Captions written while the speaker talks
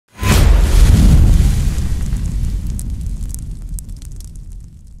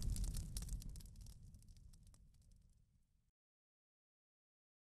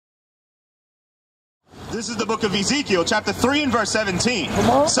This is the book of Ezekiel, chapter 3 and verse 17.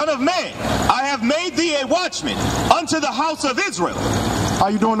 Son of man, I have made thee a watchman unto the house of Israel. How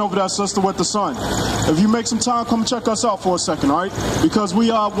you doing over there, sister, with the sun? If you make some time, come check us out for a second, all right? Because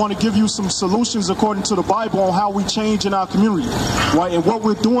we want to give you some solutions according to the Bible on how we change in our community, right? And what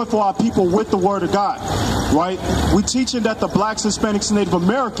we're doing for our people with the Word of God, right? We're teaching that the blacks, Hispanics, and Native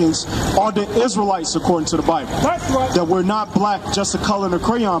Americans are the Israelites according to the Bible. That's right. That we're not black, just a color in a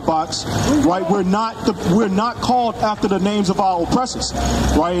crayon box, right? We're not called after the names of our oppressors,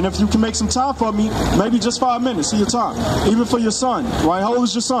 right? And if you can make some time for me, maybe just 5 minutes, see your time, even for your son, right? How old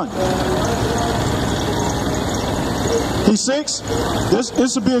is your son? He's 6.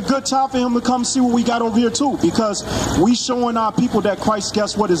 This would be a good time for him to come see what we got over here too, because we showing our people that Christ,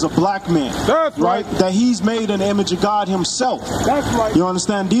 guess what, is a black man. That's right. That he's made in the image of God himself. That's right. You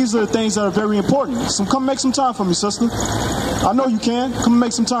understand? These are the things that are very important. So come make some time for me, sister. I know you can. Come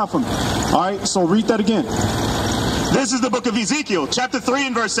make some time for me. All right, so read that again. This is the book of Ezekiel, chapter 3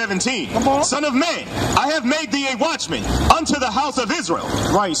 and verse 17. Son of man, I have made thee a watchman unto the house of Israel.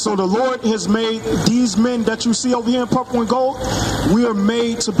 Right, so the Lord has made these men that you see over here in purple and gold, we are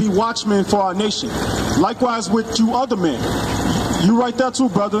made to be watchmen for our nation. Likewise with you other men. You right there too,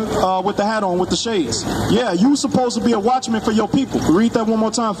 brother, with the hat on, with the shades. Yeah, you supposed to be a watchman for your people. Read that one more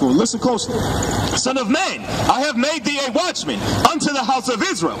time for me. Listen closely. Son of man, I have made thee a watchman unto the house of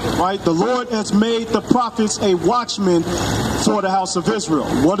Israel. Right, the Lord has made the prophets a watchman for the house of Israel.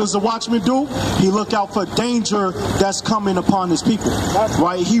 What does the watchman do? He look out for danger that's coming upon his people.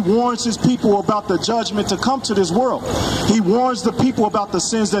 Right, he warns his people about the judgment to come to this world. He warns the people about the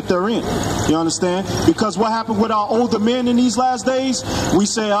sins that they're in. You understand? Because what happened with our older men in these last days? We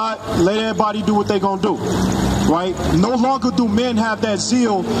say, all right, let everybody do what they're going to do. Right? No longer do men have that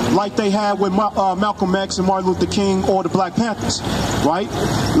zeal like they had with Malcolm X and Martin Luther King or the Black Panthers. Right?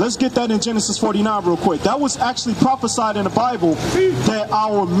 Let's get that in Genesis 49 real quick. That was actually prophesied in the Bible that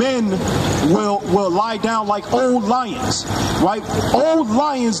our men will lie down like old lions. Right? Old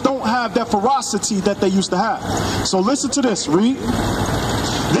lions don't have that ferocity that they used to have. So listen to this. Read.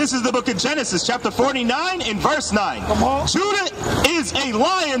 This is the book of Genesis, chapter 49 and verse 9. Judah is a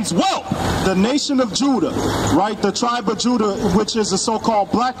lion's whelp. The nation of Judah, right? The tribe of Judah, which is a so-called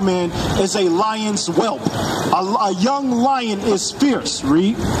black man, is a lion's whelp. A young lion is fierce.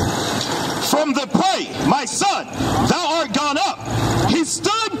 Read. From the prey, my son, thou art gone up. He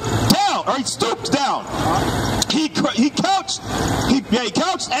stood down, or he stooped down. He couched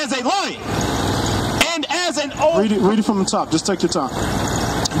as a lion. And as an old... Read it from the top. Just take your time.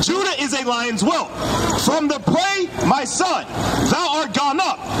 Judah is a lion's whelp. From the prey, my son, thou art gone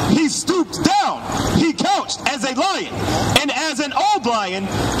up. He stooped down. He couched as a lion. And as an old lion,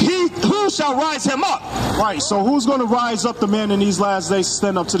 who shall rise him up? Right, so who's going to rise up the men in these last days to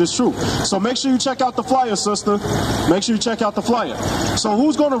stand up to this truth? So make sure you check out the flyer, sister. Make sure you check out the flyer. So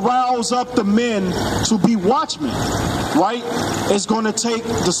who's going to rouse up the men to be watchmen? Right? It's going to take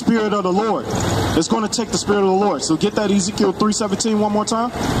the Spirit of the Lord. It's going to take the Spirit of the Lord. So get that Ezekiel 3:17 one more time.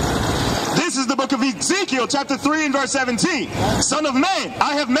 This is the book of Ezekiel, chapter 3 and verse 17. Son of man,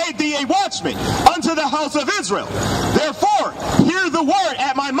 I have made thee a watchman unto the house of Israel. Therefore, hear the word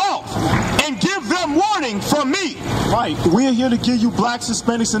at my mouth, and give them warning from me. Right. We're here to give you blacks,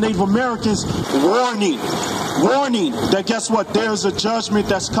 Hispanics, and Native Americans warning. Warning that guess what? There's a judgment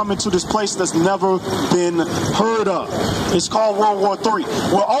that's coming to this place that's never been heard of. It's called World War III.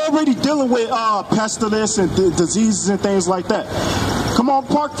 We're already dealing with pestilence and diseases and things like that. Come on,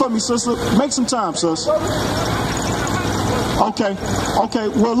 park for me, sister. Make some time, sis. Okay.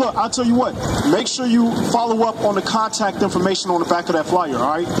 Well, look, I'll tell you what. Make sure you follow up on the contact information on the back of that flyer, all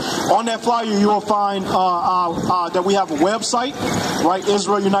right? On that flyer, you'll find that we have a website, right?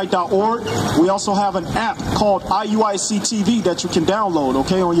 IsraelUnite.org. We also have an app called IUIC TV that you can download,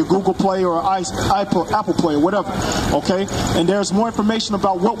 okay, on your Google Play or Apple Play or whatever, okay? And there's more information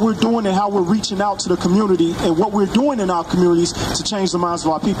about what we're doing and how we're reaching out to the community and what we're doing in our communities to change the minds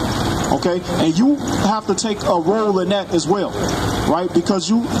of our people, okay? And you have to take a role in that as well. Right, because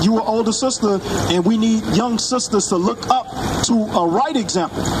you are older sister, and we need young sisters to look up to a right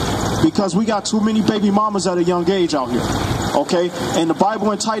example, because we got too many baby mamas at a young age out here. Okay, and the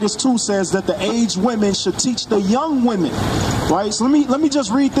Bible in Titus 2 says that the aged women should teach the young women. Right, so let me just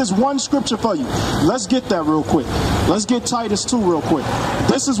read this one scripture for you. Let's get that real quick. Let's get Titus 2 real quick.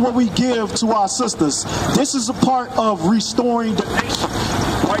 This is what we give to our sisters. This is a part of restoring the nation.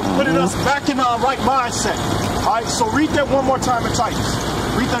 Right, putting us back in our right mindset. All right, so read that one more time in Titus.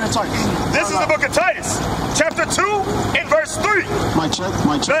 Read that in Titus. This is the book of Titus, chapter 2 and verse 3. My check.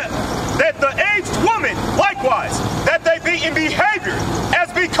 That the aged woman likewise, that they be in behavior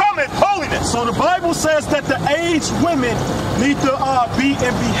as becoming becometh holiness. So the Bible says that the aged women need to be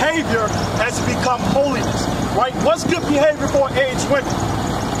in behavior as to become holiness, right? What's good behavior for aged women?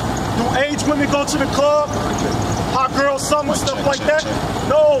 Do aged women go to the club, hot girl summer, stuff like that?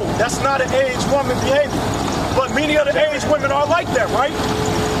 No, that's not an aged woman behavior. But many of the aged women are like that, right?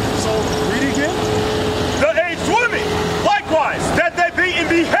 So read it again. The aged women, likewise, that they be in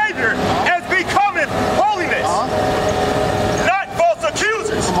behavior as becometh holiness. Not false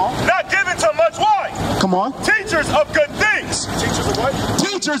accusers, not given to much wine. Come on. Teachers of good things. Teachers of what?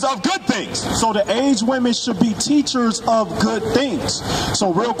 Teachers of good things. So the aged women should be teachers of good things.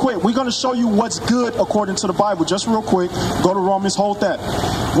 So real quick, we're going to show you what's good according to the Bible. Just real quick, go to Romans, hold that.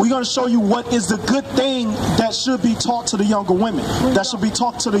 We're going to show you what is the good thing that should be taught to the younger women, that should be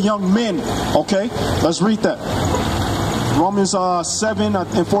taught to the young men. Okay, let's read that. Romans 7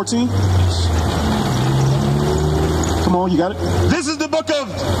 and 14. Come on, you got it? This is the book of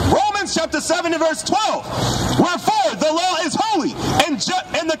Romans chapter 7 and verse 12. Wherefore the law is holy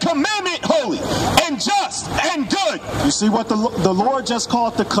and the commandment holy and just and good. You see what the Lord just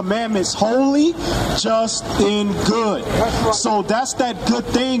called the commandments holy, just, and good. So that's that good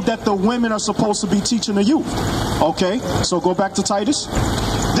thing that the women are supposed to be teaching the youth. Okay, so go back to Titus.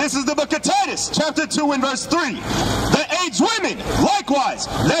 This is the book of Titus, chapter 2 and verse 3. The aged women, likewise,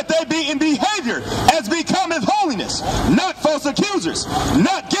 that they be in behavior as becometh holiness, not false accusers,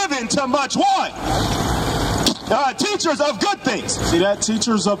 not given to much wine. Teachers of good things. See that?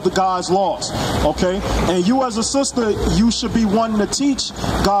 Teachers of the God's laws. Okay? And you as a sister, you should be wanting to teach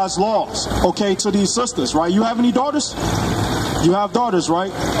God's laws, okay, to these sisters, right? You have any daughters? You have daughters,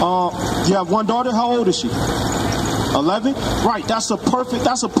 right? You have one daughter? How old is she? 11? Right, that's a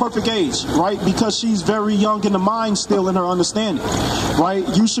perfect age, right? Because she's very young in the mind still in her understanding, right?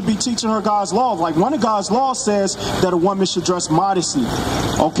 You should be teaching her God's law. Like one of God's laws says that a woman should dress modestly,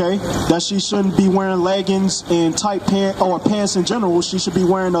 okay? That she shouldn't be wearing leggings and tight pants or pants in general. She should be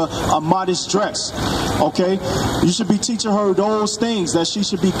wearing a modest dress, okay? You should be teaching her those things, that she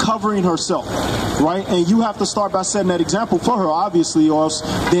should be covering herself, right? And you have to start by setting that example for her, obviously, or else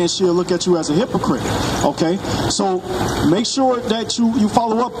then she'll look at you as a hypocrite, okay? So make sure that you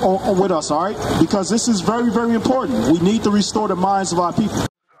follow up on with us, all right? Because this is very, very important. We need to restore the minds of our people.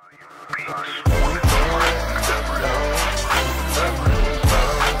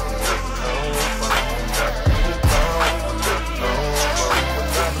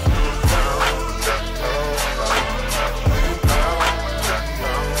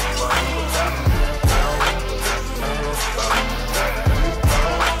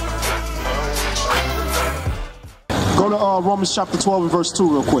 Go to Romans chapter 12 and verse 2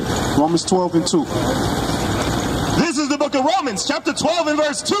 real quick. Romans 12 and 2. This is the book of Romans, chapter 12 and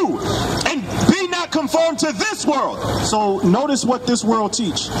verse 2. And be not conformed to this world. So notice what this world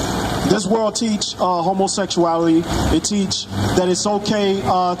teach. This world teach homosexuality. It teach that it's okay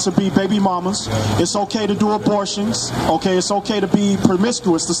to be baby mamas. It's okay to do abortions. Okay, it's okay to be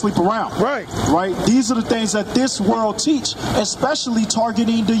promiscuous, to sleep around. Right. Right? These are the things that this world teach, especially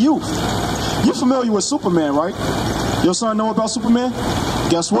targeting the youth. You're familiar with Superman, right? Your son know about Superman?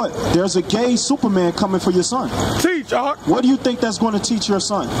 Guess what? There's a gay Superman coming for your son. Teach, What do you think that's going to teach your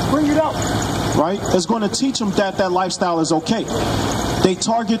son? Bring it out. Right? It's going to teach him that that lifestyle is okay. They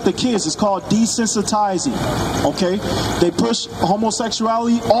target the kids. It's called desensitizing. Okay? They push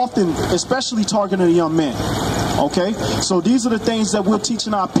homosexuality often, especially targeting a young man. Okay? So these are the things that we're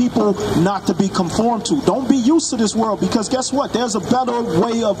teaching our people not to be conformed to. Don't be used to this world, because guess what? There's a better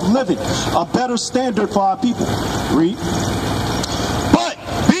way of living, a better standard for our people. Read. But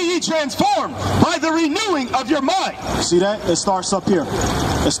be ye transformed by the renewing of your mind. See that? It starts up here.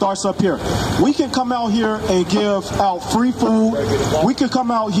 It starts up here. We can come out here and give out free food. We can come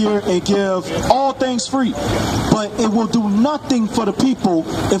out here and give all things free. But it will do nothing for the people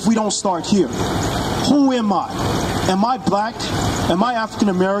if we don't start here. Who am I? Am I black? Am I African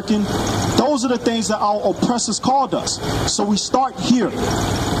American? Those are the things that our oppressors called us. So we start here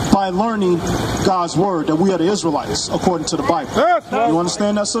by learning God's word, that we are the Israelites according to the Bible. You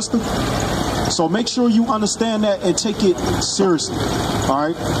understand that, sister? So make sure you understand that and take it seriously. All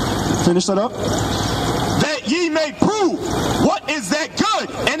right? Finish that up. That ye may prove what is that good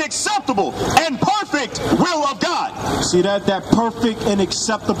and acceptable and perfect will of God. See that? That perfect and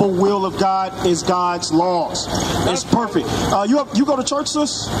acceptable will of God is God's laws. It's perfect. You go to church,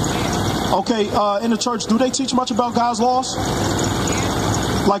 sis? Okay, in the church, do they teach much about God's laws?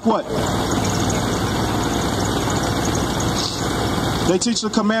 Like what? They teach the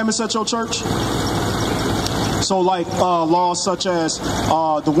commandments at your church? So like laws such as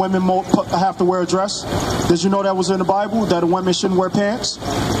the women have to wear a dress. Did you know that was in the Bible, that a woman shouldn't wear pants?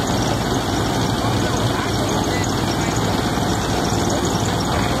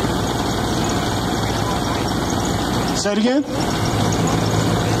 Say it again.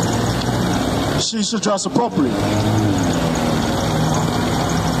 She should dress appropriately.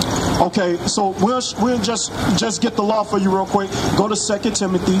 Okay, so we'll just get the law for you real quick. Go to 2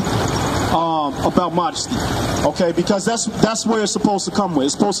 Timothy about modesty. Okay, because that's where it's supposed to come with.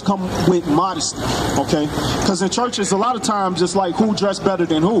 It's supposed to come with modesty. Okay, because in churches a lot of times it's like who dressed better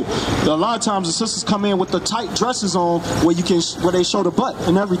than who. A lot of times the sisters come in with the tight dresses on where they show the butt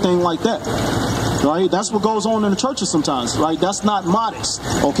and everything like that. Right? That's what goes on in the churches sometimes, right? That's not modest.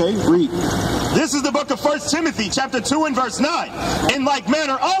 Okay, read. This is the book of 1 Timothy, chapter 2 and verse 9. In like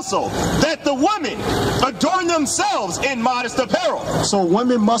manner also, that the women adorn themselves in modest apparel. So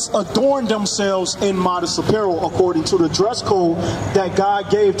women must adorn themselves in modest apparel according to the dress code that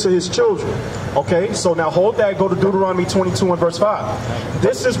God gave to his children. Okay, so now hold that, go to Deuteronomy 22 and verse 5.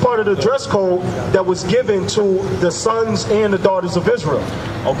 This is part of the dress code that was given to the sons and the daughters of Israel.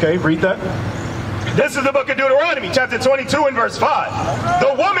 Okay, read that. This is the book of Deuteronomy, chapter 22 and verse 5.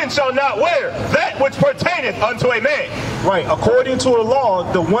 The woman shall not wear that which pertaineth unto a man. Right, according to the law,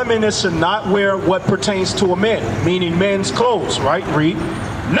 the women should not wear what pertains to a man, meaning men's clothes, right? Read.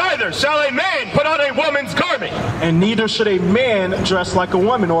 Neither shall a man put on a woman's garment. And neither should a man dress like a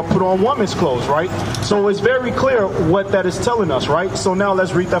woman or put on woman's clothes, right? So it's very clear what that is telling us, right? So now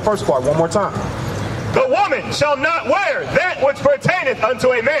let's read that first part one more time. The woman shall not wear that which pertaineth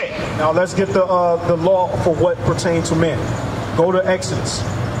unto a man. Now let's get the law for what pertains to men. Go to Exodus.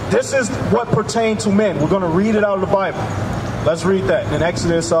 This is what pertains to men. We're going to read it out of the Bible. Let's read that in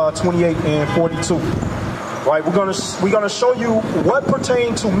Exodus 28 and 42. Right, we're gonna show you what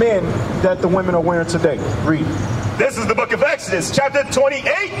pertains to men that the women are wearing today. Read. This is the book of Exodus, chapter 28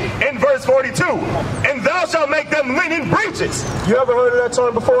 and verse 42. And thou shalt make them linen breeches. You ever heard of that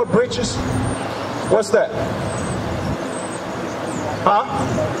term before? Breeches? What's that? Huh?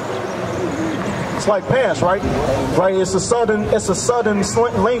 It's like pants, right? Right. It's a southern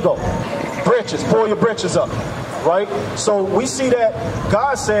lingo. Breeches. Pull your breeches up. Right? So we see that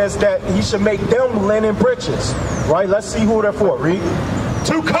God says that he should make them linen breeches. Right? Let's see who they're for. Read.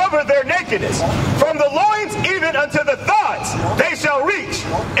 To cover their nakedness, from the loins even unto the thighs, they shall reach,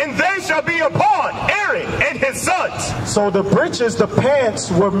 and they shall be upon Aaron and his sons. So the breeches, the pants,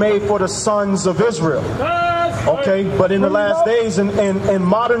 were made for the sons of Israel. Okay, but in the last days, in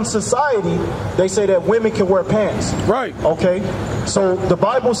modern society, they say that women can wear pants. Right. Okay, so the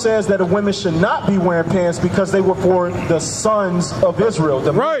Bible says that the women should not be wearing pants because they were for the sons of Israel.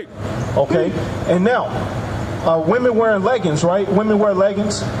 Right. Okay, and now, women wearing leggings, right? Women wear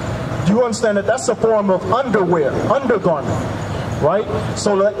leggings. You understand that that's a form of underwear, undergarment, right?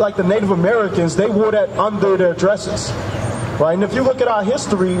 So like the Native Americans, they wore that under their dresses. Right, and if you look at our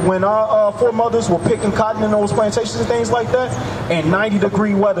history, when our foremothers were picking cotton in those plantations and things like that, and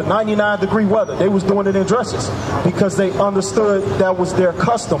 90-degree weather, 99-degree weather, they was doing it in dresses because they understood that was their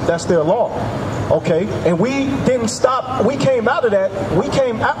custom, that's their law. Okay, and we didn't stop. We came out of that. We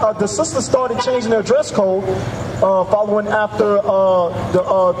came out. The sisters started changing their dress code, following after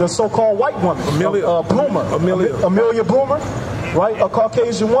the so-called white woman, Amelia Bloomer, right? A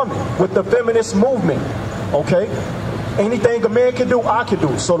Caucasian woman with the feminist movement. Okay. Anything a man can do, I can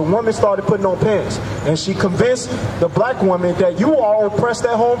do. So the woman started putting on pants. And she convinced the black woman that you are oppressed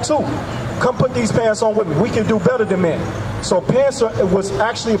at home too. Come put these pants on with me. We can do better than men. So pants was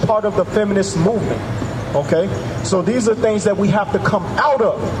actually a part of the feminist movement. Okay? So these are things that we have to come out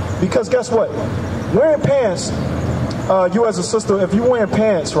of. Because guess what? Wearing pants, you as a sister, if you're wearing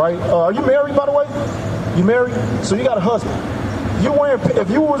pants, right? Are you married, by the way? You married? So you got a husband.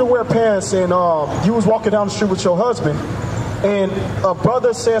 If you were to wear pants and you was walking down the street with your husband and a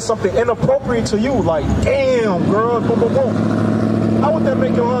brother said something inappropriate to you, like, damn, girl, boom, boom, boom, how would that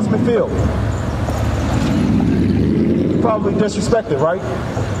make your husband feel? Probably disrespected, right?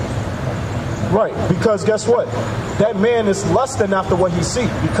 Right, because guess what? That man is lusting after what he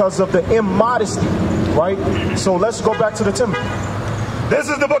sees because of the immodesty, right? So let's go back to the Timothy. This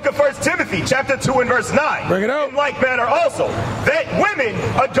is the book of 1 Timothy, chapter 2 and verse 9. Bring it out. In like manner also, that women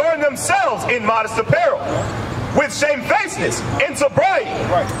adorn themselves in modest apparel, with shamefacedness and sobriety,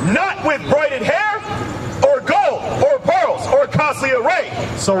 right. Not with braided hair, or gold, or pearls, or costly array.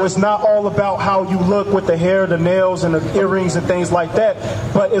 So it's not all about how you look with the hair, the nails, and the earrings and things like that,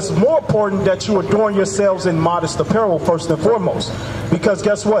 but it's more important that you adorn yourselves in modest apparel first and foremost. Because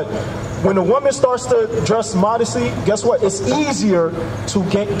guess what? When a woman starts to dress modestly, guess what? It's easier to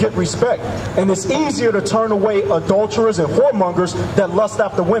get respect. And it's easier to turn away adulterers and whoremongers that lust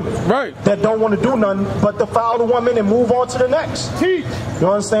after women. Right. That don't want to do nothing but defile the woman and move on to the next. Teach. You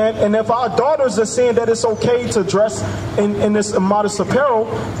understand? And if our daughters are saying that it's okay to dress in this modest apparel,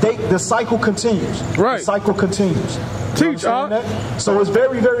 the cycle continues. Right. The cycle continues. Teach, So it's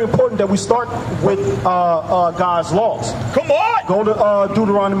very, very important that we start with God's laws. Come on! Go to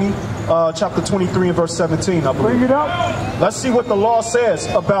Deuteronomy chapter 23 and verse 17, I believe. Bring it up. Let's see what the law says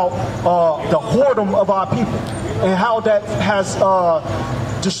about the whoredom of our people and how that has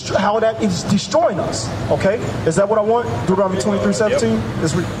how that is destroying us. Okay? Is that what I want? Deuteronomy 23:17?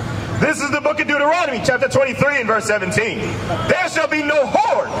 Let's read. This is the book of Deuteronomy, chapter 23 and verse 17. There shall be no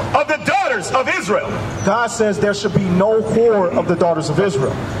whore of the daughters of Israel. God says there should be no whore of the daughters of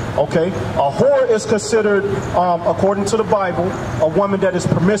Israel. Okay? A whore is considered, according to the Bible, a woman that is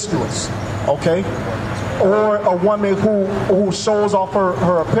promiscuous. Okay? Or a woman who shows off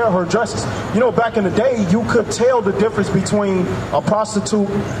her apparel, her dresses. You know, back in the day, you could tell the difference between a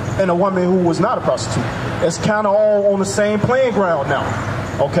prostitute and a woman who was not a prostitute. It's kind of all on the same playing ground now.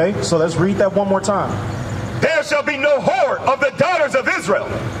 Okay, so let's read that one more time. There shall be no whore of the daughters of Israel.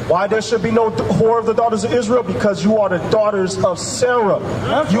 Why there should be no whore of the daughters of Israel? Because you are the daughters of Sarah.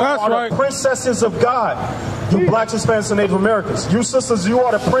 You are the princesses of God. You blacks, Hispanics, and Native Americans. You sisters, you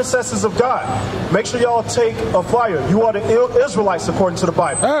are the princesses of God. Make sure y'all take a flyer. You are the Israelites according to the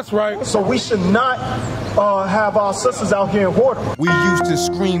Bible. That's right. So we should not have our sisters out here in whoredom. We used to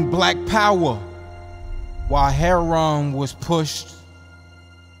scream black power while Heron was pushed.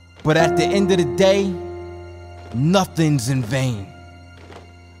 But at the end of the day, nothing's in vain.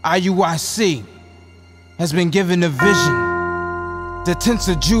 IUIC has been given a vision. The tents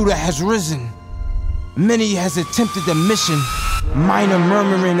of Judah has risen. Many has attempted the mission, minor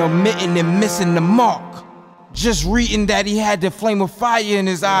murmuring, omitting, and missing the mark. Just reading that he had the flame of fire in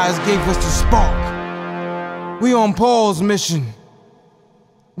his eyes gave us the spark. We on Paul's mission.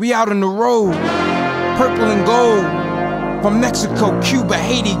 We out on the road, purple and gold. From Mexico, Cuba,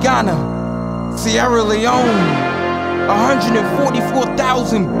 Haiti, Ghana, Sierra Leone,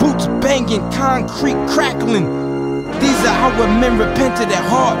 144,000 boots banging, concrete crackling. These are our men repented at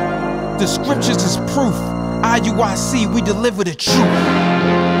heart. The scriptures is proof. IUIC, we deliver the truth.